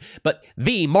market, but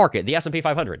the market, the S&P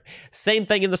 500. Same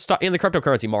thing in the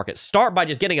cryptocurrency market. Start by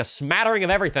just getting a smattering of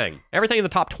everything in the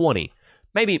top 20.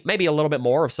 Maybe a little bit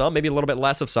more of some, maybe a little bit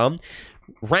less of some.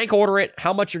 Rank order it,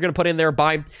 how much you're going to put in there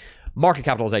by market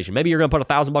capitalization. Maybe you're going to put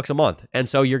 $1,000 a month. And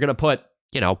so you're going to put,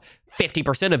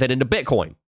 50% of it into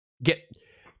Bitcoin. Get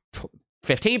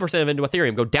 15% of it into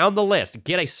Ethereum. Go down the list.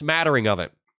 Get a smattering of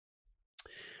it.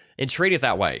 And treat it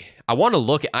that way. I want to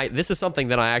look at, this is something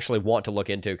that I actually want to look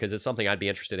into because it's something I'd be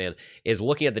interested in, is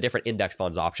looking at the different index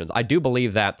funds options. I do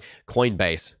believe that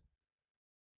Coinbase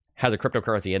has a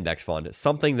cryptocurrency index fund. It's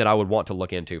something that I would want to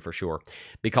look into for sure,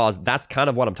 because that's kind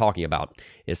of what I'm talking about,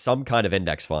 is some kind of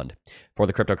index fund for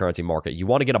the cryptocurrency market. You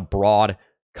want to get a broad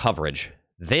coverage.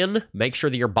 Then make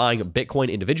sure that you're buying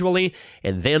Bitcoin individually,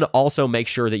 and then also make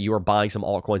sure that you are buying some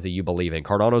altcoins that you believe in.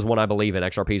 Cardano is one I believe in.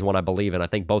 XRP is one I believe in. I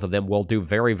think both of them will do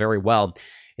very, very well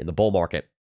in the bull market.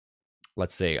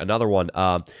 Let's see. Another one,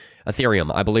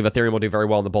 Ethereum. I believe Ethereum will do very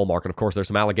well in the bull market. Of course, there's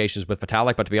some allegations with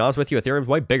Vitalik, but to be honest with you, Ethereum's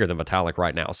way bigger than Vitalik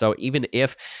right now. So even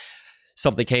if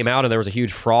something came out and there was a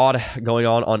huge fraud going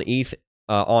on ETH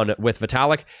with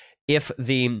Vitalik, if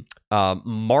the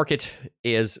market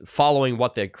is following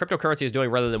what the cryptocurrency is doing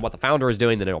rather than what the founder is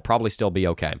doing, then it'll probably still be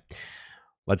okay.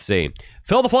 Let's see.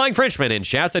 Phil the Flying Frenchman in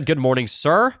chat said, good morning,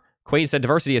 sir. Queen said,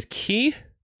 diversity is key.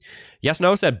 Yes,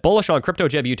 no said, bullish on Crypto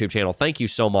Jeb YouTube channel. Thank you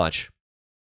so much.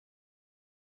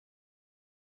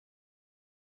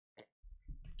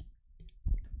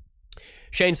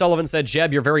 Shane Sullivan said,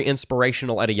 Jeb, you're very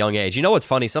inspirational at a young age. You know what's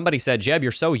funny? Somebody said, Jeb,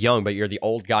 you're so young, but you're the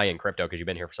old guy in crypto because you've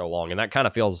been here for so long. And that kind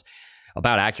of feels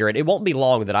about accurate. It won't be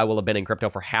long that I will have been in crypto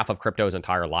for half of crypto's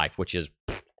entire life, which is,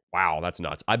 wow, that's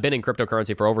nuts. I've been in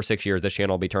cryptocurrency for over 6 years. This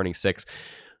channel will be turning 6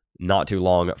 not too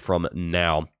long from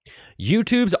now.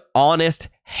 YouTube's honest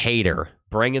hater,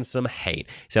 bringing some hate.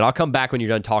 He said, I'll come back when you're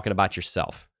done talking about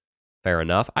yourself. Fair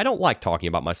enough. I don't like talking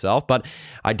about myself, but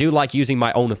I do like using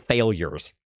my own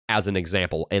failures as an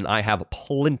example, and I have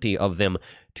plenty of them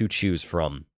to choose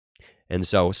from. And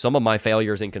so some of my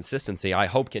failures and consistency, I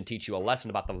hope, can teach you a lesson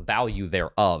about the value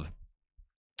thereof.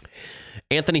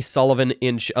 Anthony Silva.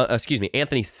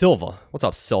 What's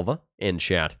up, Silva? In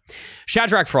chat.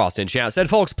 Shadrach Frost in chat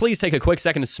said, folks, please take a quick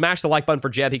second to smash the like button for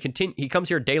Jeb. He comes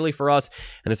here daily for us,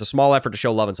 and it's a small effort to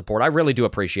show love and support. I really do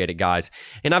appreciate it, guys.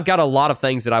 And I've got a lot of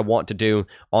things that I want to do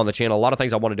on the channel, a lot of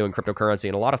things I want to do in cryptocurrency,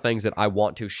 and a lot of things that I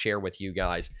want to share with you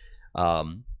guys.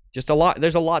 Just a lot.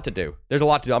 There's a lot to do.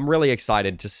 I'm really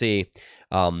excited to see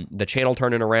the channel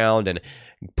turning around and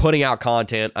putting out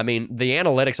content. I mean, the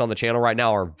analytics on the channel right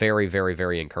now are very, very,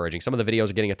 very encouraging. Some of the videos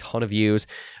are getting a ton of views.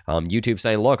 YouTube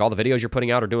saying, look, all the videos you're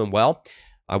putting out are doing well.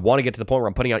 I want to get to the point where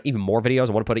I'm putting out even more videos.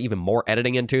 I want to put even more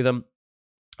editing into them.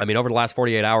 I mean, over the last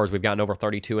 48 hours, we've gotten over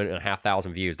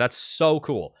 32,500 views. That's so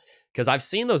cool, because I've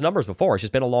seen those numbers before. It's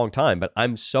just been a long time, but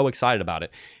I'm so excited about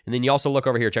it. And then you also look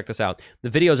over here, check this out. The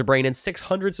videos are bringing in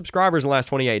 600 subscribers in the last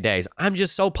 28 days. I'm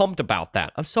just so pumped about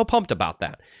that.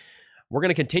 We're going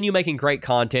to continue making great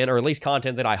content, or at least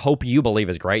content that I hope you believe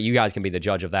is great. You guys can be the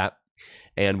judge of that.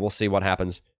 And we'll see what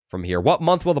happens from here. What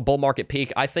month will the bull market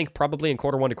peak? I think probably in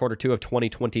Q1 to Q2 of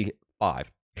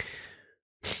 2025.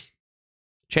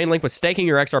 Chainlink was staking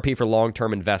your XRP for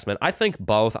long-term investment. I think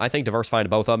both. I think diversifying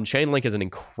both of them. Chainlink is an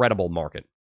incredible market.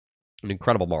 An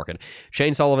incredible market.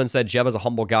 Shane Sullivan said, Jeb is a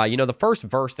humble guy. You know, the first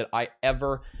verse that I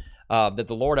ever, that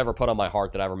the Lord ever put on my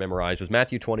heart that I ever memorized was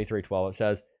Matthew 23:12. It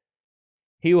says,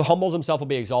 he who humbles himself will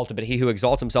be exalted, but he who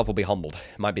exalts himself will be humbled.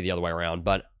 It might be the other way around.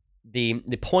 But the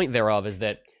point thereof is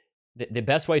that the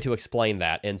best way to explain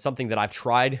that, and something that I've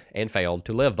tried and failed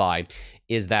to live by,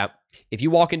 is that if you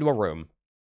walk into a room,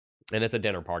 and it's a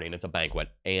dinner party, and it's a banquet,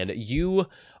 and you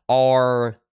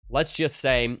are, let's just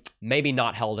say, maybe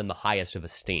not held in the highest of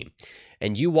esteem,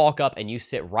 and you walk up and you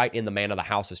sit right in the man of the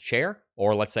house's chair,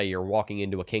 or let's say you're walking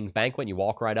into a king's banquet and you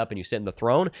walk right up and you sit in the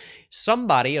throne,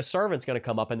 somebody, a servant's going to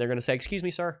come up and they're going to say, excuse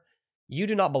me, sir, you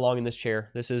do not belong in this chair.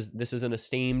 This is an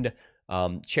esteemed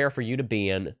chair for you to be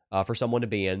in, for someone to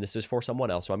be in. This is for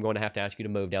someone else, so I'm going to have to ask you to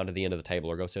move down to the end of the table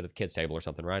or go sit at the kids' table or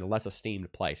something, right? A less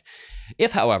esteemed place.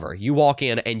 If, however, you walk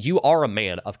in and you are a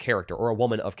man of character or a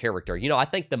woman of character, you know, I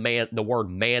think the word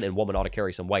man and woman ought to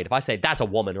carry some weight. If I say that's a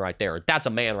woman right there, that's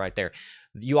a man right there,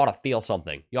 you ought to feel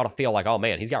something. You ought to feel like, oh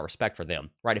man, he's got respect for them,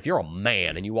 right? If you're a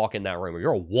man and you walk in that room, or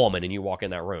you're a woman and you walk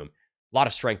in that room, a lot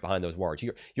of strength behind those words.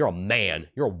 You're a man,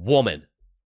 you're a woman.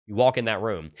 You walk in that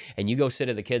room and you go sit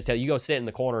at the kids' table, you go sit in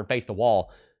the corner and face the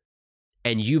wall,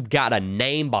 and you've got a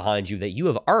name behind you that you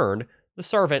have earned. The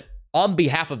servant, on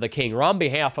behalf of the king or on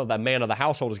behalf of the man of the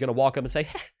household, is going to walk up and say,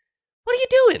 hey, what are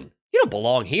you doing? You don't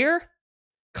belong here.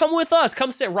 Come with us.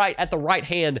 Come sit right at the right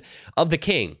hand of the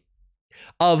king,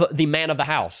 of the man of the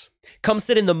house. Come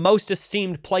sit in the most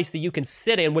esteemed place that you can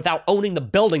sit in without owning the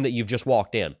building that you've just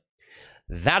walked in.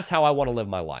 That's how I want to live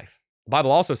my life. The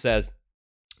Bible also says,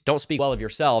 don't speak well of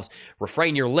yourselves,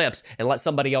 refrain your lips, and let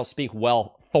somebody else speak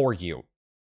well for you.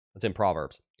 That's in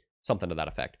Proverbs, something to that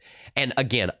effect. And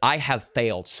again, I have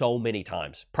failed so many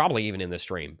times, probably even in this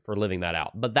stream, for living that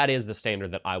out. But that is the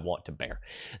standard that I want to bear.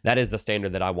 That is the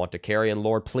standard that I want to carry. And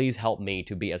Lord, please help me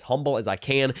to be as humble as I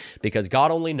can, because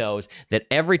God only knows that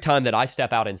every time that I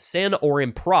step out in sin or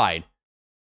in pride,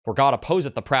 for God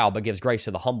opposeth the proud, but gives grace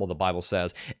to the humble, the Bible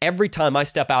says. Every time I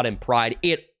step out in pride,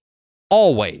 it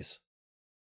always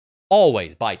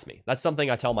bites me. That's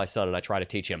something I tell my son and I try to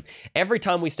teach him. Every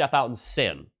time we step out in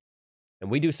sin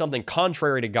and we do something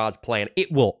contrary to God's plan,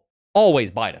 it will always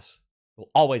bite us. It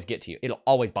will always get to you. It'll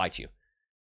always bite you.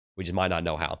 We just might not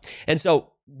know how. And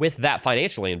so with that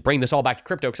financially, and bring this all back to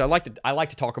crypto, because I like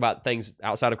to talk about things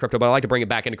outside of crypto, but I like to bring it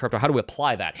back into crypto. How do we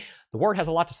apply that? The word has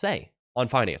a lot to say on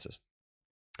finances.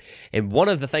 And one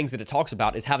of the things that it talks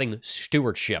about is having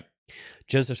stewardship.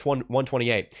 Genesis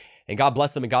 1:28. And God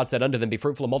blessed them, and God said unto them, be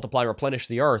fruitful and multiply and replenish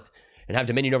the earth, and have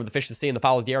dominion over the fish of the sea and the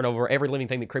fowl of the air, and over every living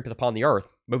thing that creepeth upon the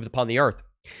earth, moveth upon the earth.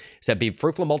 It said, be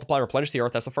fruitful and multiply and replenish the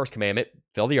earth. That's the first commandment.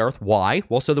 Fill the earth. Why?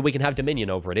 Well, so that we can have dominion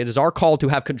over it. It is our call to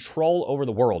have control over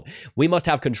the world. We must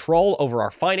have control over our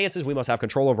finances. We must have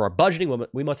control over our budgeting.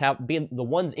 We must be the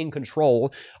ones in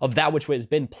control of that which has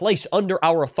been placed under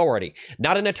our authority.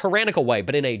 Not in a tyrannical way,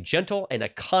 but in a gentle and a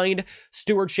kind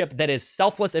stewardship that is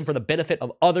selfless and for the benefit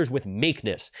of others with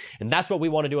meekness. And that's what we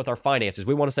want to do with our finances.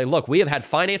 We want to say, look, we have had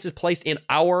finances placed in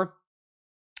our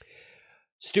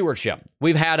stewardship.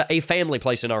 We've had a family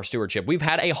placed in our stewardship. We've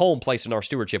had a home placed in our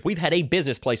stewardship. We've had a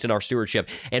business placed in our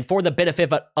stewardship. And for the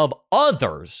benefit of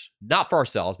others, not for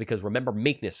ourselves, because remember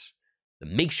meekness, the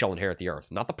meek shall inherit the earth,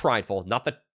 not the prideful, not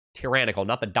the tyrannical,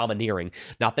 not the domineering,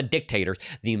 not the dictators.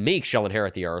 The meek shall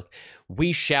inherit the earth.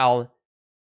 We shall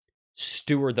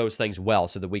steward those things well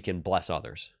so that we can bless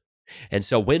others. And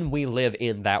so when we live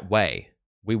in that way,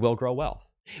 we will grow wealth.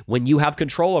 When you have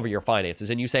control over your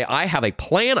finances and you say, I have a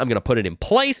plan, I'm going to put it in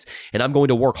place, and I'm going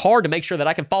to work hard to make sure that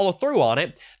I can follow through on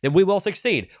it, then we will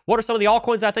succeed. What are some of the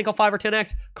altcoins that I think will 5 or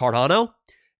 10x? Cardano,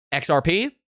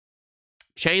 XRP,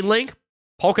 Chainlink,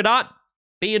 Polkadot,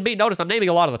 BNB. Notice I'm naming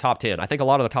a lot of the top 10. I think a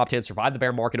lot of the top 10 survived the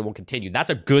bear market and will continue. That's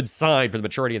a good sign for the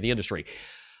maturity of the industry.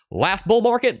 Last bull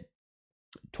market,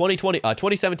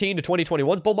 2017 to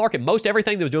 2021's bull market. Most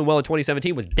everything that was doing well in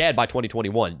 2017 was dead by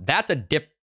 2021. That's a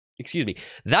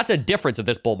difference of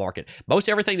this bull market. Most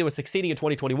everything that was succeeding in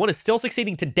 2021 is still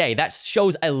succeeding today. That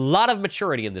shows a lot of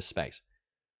maturity in this space.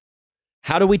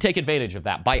 How do we take advantage of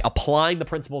that? By applying the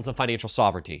principles of financial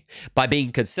sovereignty, by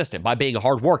being consistent, by being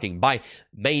hardworking, by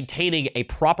maintaining a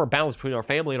proper balance between our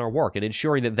family and our work, and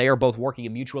ensuring that they are both working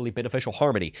in mutually beneficial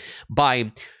harmony,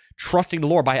 by trusting the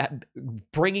Lord, by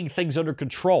bringing things under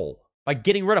control, by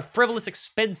getting rid of frivolous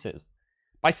expenses,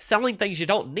 by selling things you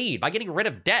don't need, by getting rid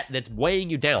of debt that's weighing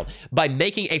you down, by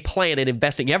making a plan and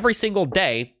investing every single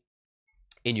day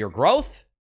in your growth,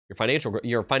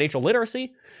 your financial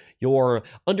literacy, your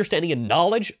understanding and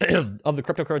knowledge of the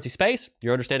cryptocurrency space,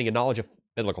 your understanding and knowledge of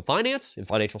biblical finance and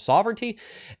financial sovereignty,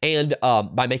 and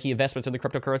by making investments in the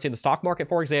cryptocurrency in the stock market,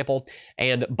 for example,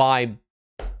 and by,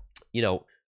 you know,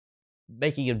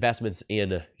 making investments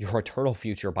in your eternal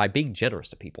future by being generous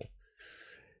to people.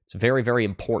 It's very, very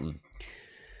important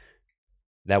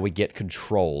that we get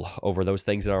control over those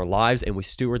things in our lives and we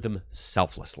steward them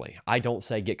selflessly. I don't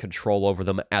say get control over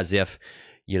them as if,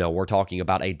 you know, we're talking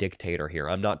about a dictator here.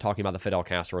 I'm not talking about the Fidel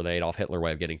Castro or the Adolf Hitler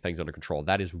way of getting things under control.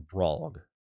 That is wrong.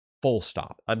 Full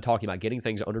stop. I'm talking about getting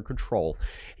things under control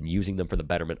and using them for the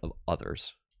betterment of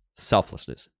others.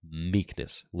 Selflessness,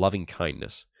 meekness, loving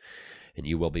kindness, and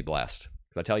you will be blessed.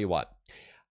 Because I tell you what,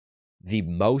 the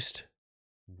most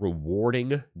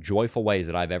rewarding, joyful ways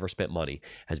that I've ever spent money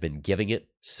has been giving it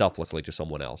selflessly to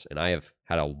someone else. And I have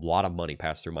had a lot of money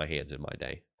pass through my hands in my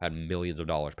day. I've had millions of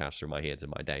dollars pass through my hands in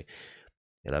my day.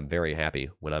 And I'm very happy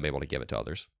when I'm able to give it to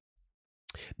others.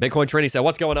 Bitcoin Trini said,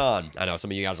 what's going on? I know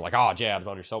some of you guys are like, oh, Jab's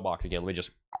on your soapbox again. Let me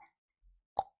just,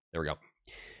 there we go.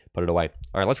 Put it away.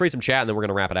 All right, let's read some chat and then we're going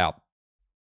to wrap it out.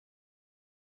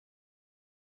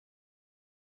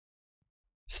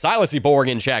 Silas Borg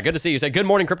in chat. Good to see you. Say, good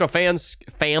morning, crypto fans.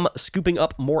 Fam, scooping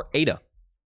up more ADA.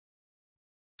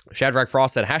 Shadrach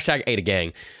Frost said, hashtag ADA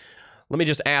gang. Let me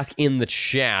just ask in the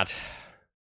chat,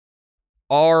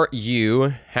 are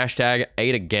you hashtag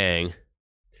ADA gang?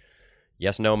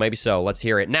 Yes, no, maybe so. Let's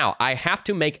hear it. Now, I have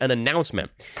to make an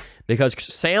announcement because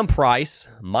Sam Price,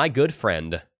 my good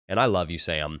friend, and I love you,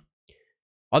 Sam,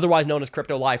 otherwise known as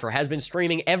Crypto Lifer, has been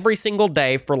streaming every single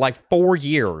day for like 4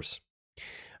 years.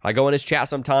 I go in his chat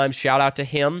sometimes. Shout out to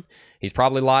him. He's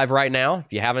probably live right now.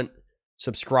 If you haven't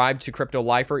subscribed to Crypto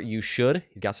Lifer, you should.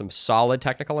 He's got some solid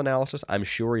technical analysis. I'm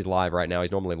sure he's live right now.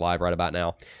 He's normally live right about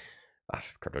now.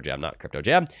 Crypto Jab, not Crypto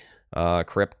Jab.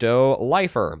 Crypto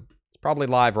Lifer. It's probably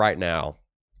live right now.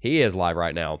 He is live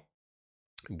right now.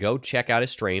 Go check out his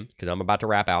stream because I'm about to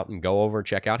wrap out and go over and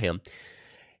check out him.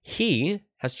 He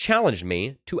has challenged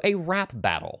me to a rap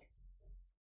battle.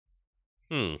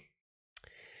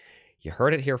 You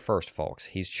heard it here first, folks.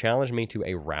 He's challenged me to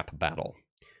a rap battle.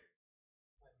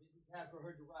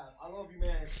 I love you,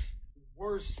 man.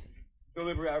 Worst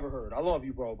delivery I ever heard. I love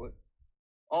you, bro. But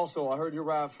also, I heard your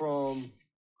rap from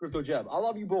Crypto Jab. I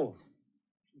love you both.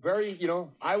 Very, you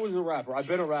know, I was a rapper. I've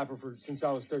been a rapper since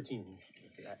I was 13.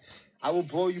 I will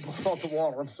blow you both out the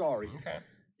water. I'm sorry. Okay.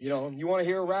 You know, you want to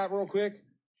hear a rap real quick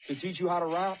to teach you how to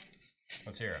rap?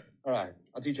 Let's hear it. All right.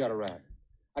 I'll teach you how to rap.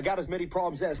 I got as many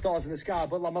problems as stars in the sky,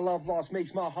 but like my love lost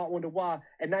makes my heart wonder why.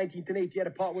 At 19th and 8th, you had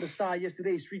to part with a sigh.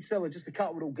 Yesterday, street seller, just a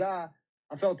cop with a guy.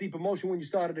 I felt deep emotion when you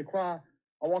started to cry.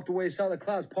 I walked away and saw the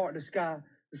clouds part in the sky.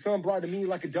 The sun blinded me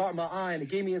like a dart in my eye, and it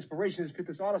gave me inspiration to spit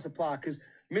this auto supply. Cause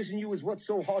missing you is what's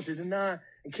so hard to deny,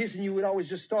 and kissing you, it always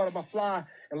just started my fly.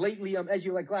 And lately, I'm edgy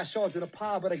like glass shards in a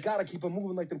pie, but I gotta keep on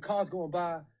moving like them cars going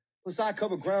by. Plus, I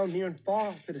cover ground near and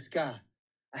far to the sky.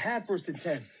 I had first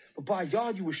intent, but by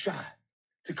yard, you were shy.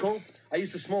 To cope, I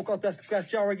used to smoke out that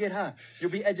glass jar and get high. You'll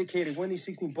be educated when these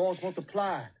 16 balls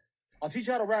multiply. I'll teach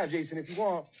you how to rap, Jason, if you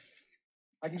want.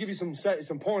 I can give you some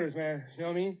pointers, man. You know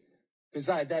what I mean? Because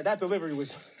that delivery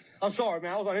was... I'm sorry,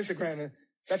 man. I was on Instagram, and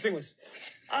that thing was...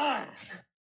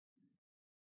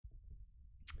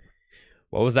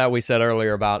 What was that we said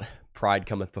earlier about pride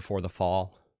cometh before the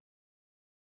fall?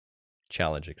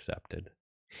 Challenge accepted.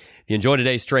 If you enjoyed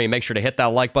today's stream, make sure to hit that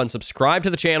like button, subscribe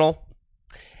to the channel,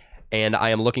 and I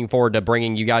am looking forward to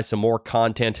bringing you guys some more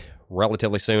content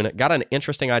relatively soon. Got an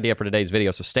interesting idea for today's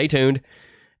video, so stay tuned.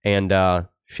 And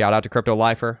shout out to Crypto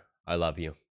Lifer. I love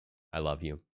you. I love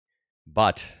you.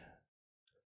 But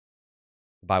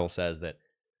the Bible says that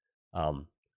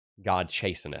God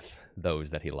chasteneth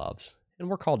those that he loves. And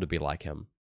we're called to be like him.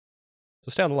 So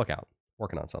stay on the lookout.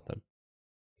 Working on something.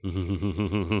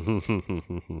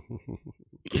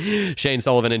 Shane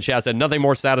Sullivan in chat said, nothing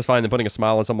more satisfying than putting a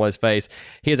smile on someone's face.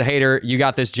 He is a hater. You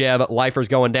got this, Jeb. Lifer's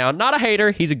going down. Not a hater.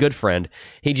 He's a good friend.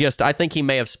 He just, I think he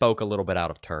may have spoke a little bit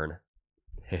out of turn.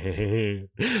 Don't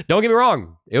get me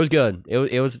wrong. It was good.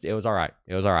 It was all right.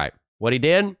 It was all right. What he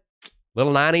did,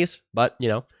 little 90s, but, you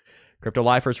know, Crypto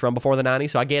Lifer's from before the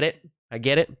 90s, so I get it. I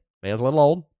get it. Man's a little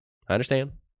old. I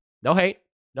understand. No hate.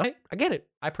 No hate. I get it.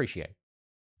 I appreciate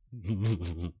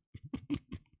it.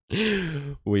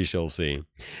 We shall see.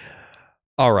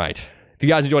 All right. If you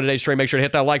guys enjoyed today's stream, make sure to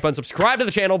hit that like button, subscribe to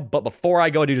the channel. But before I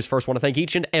go, I do just first want to thank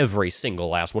each and every single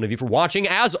last one of you for watching,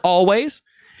 as always.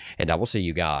 And I will see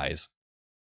you guys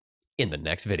in the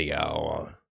next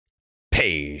video.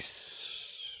 Peace.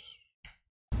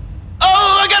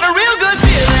 Oh, I got a real good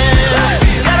feeling.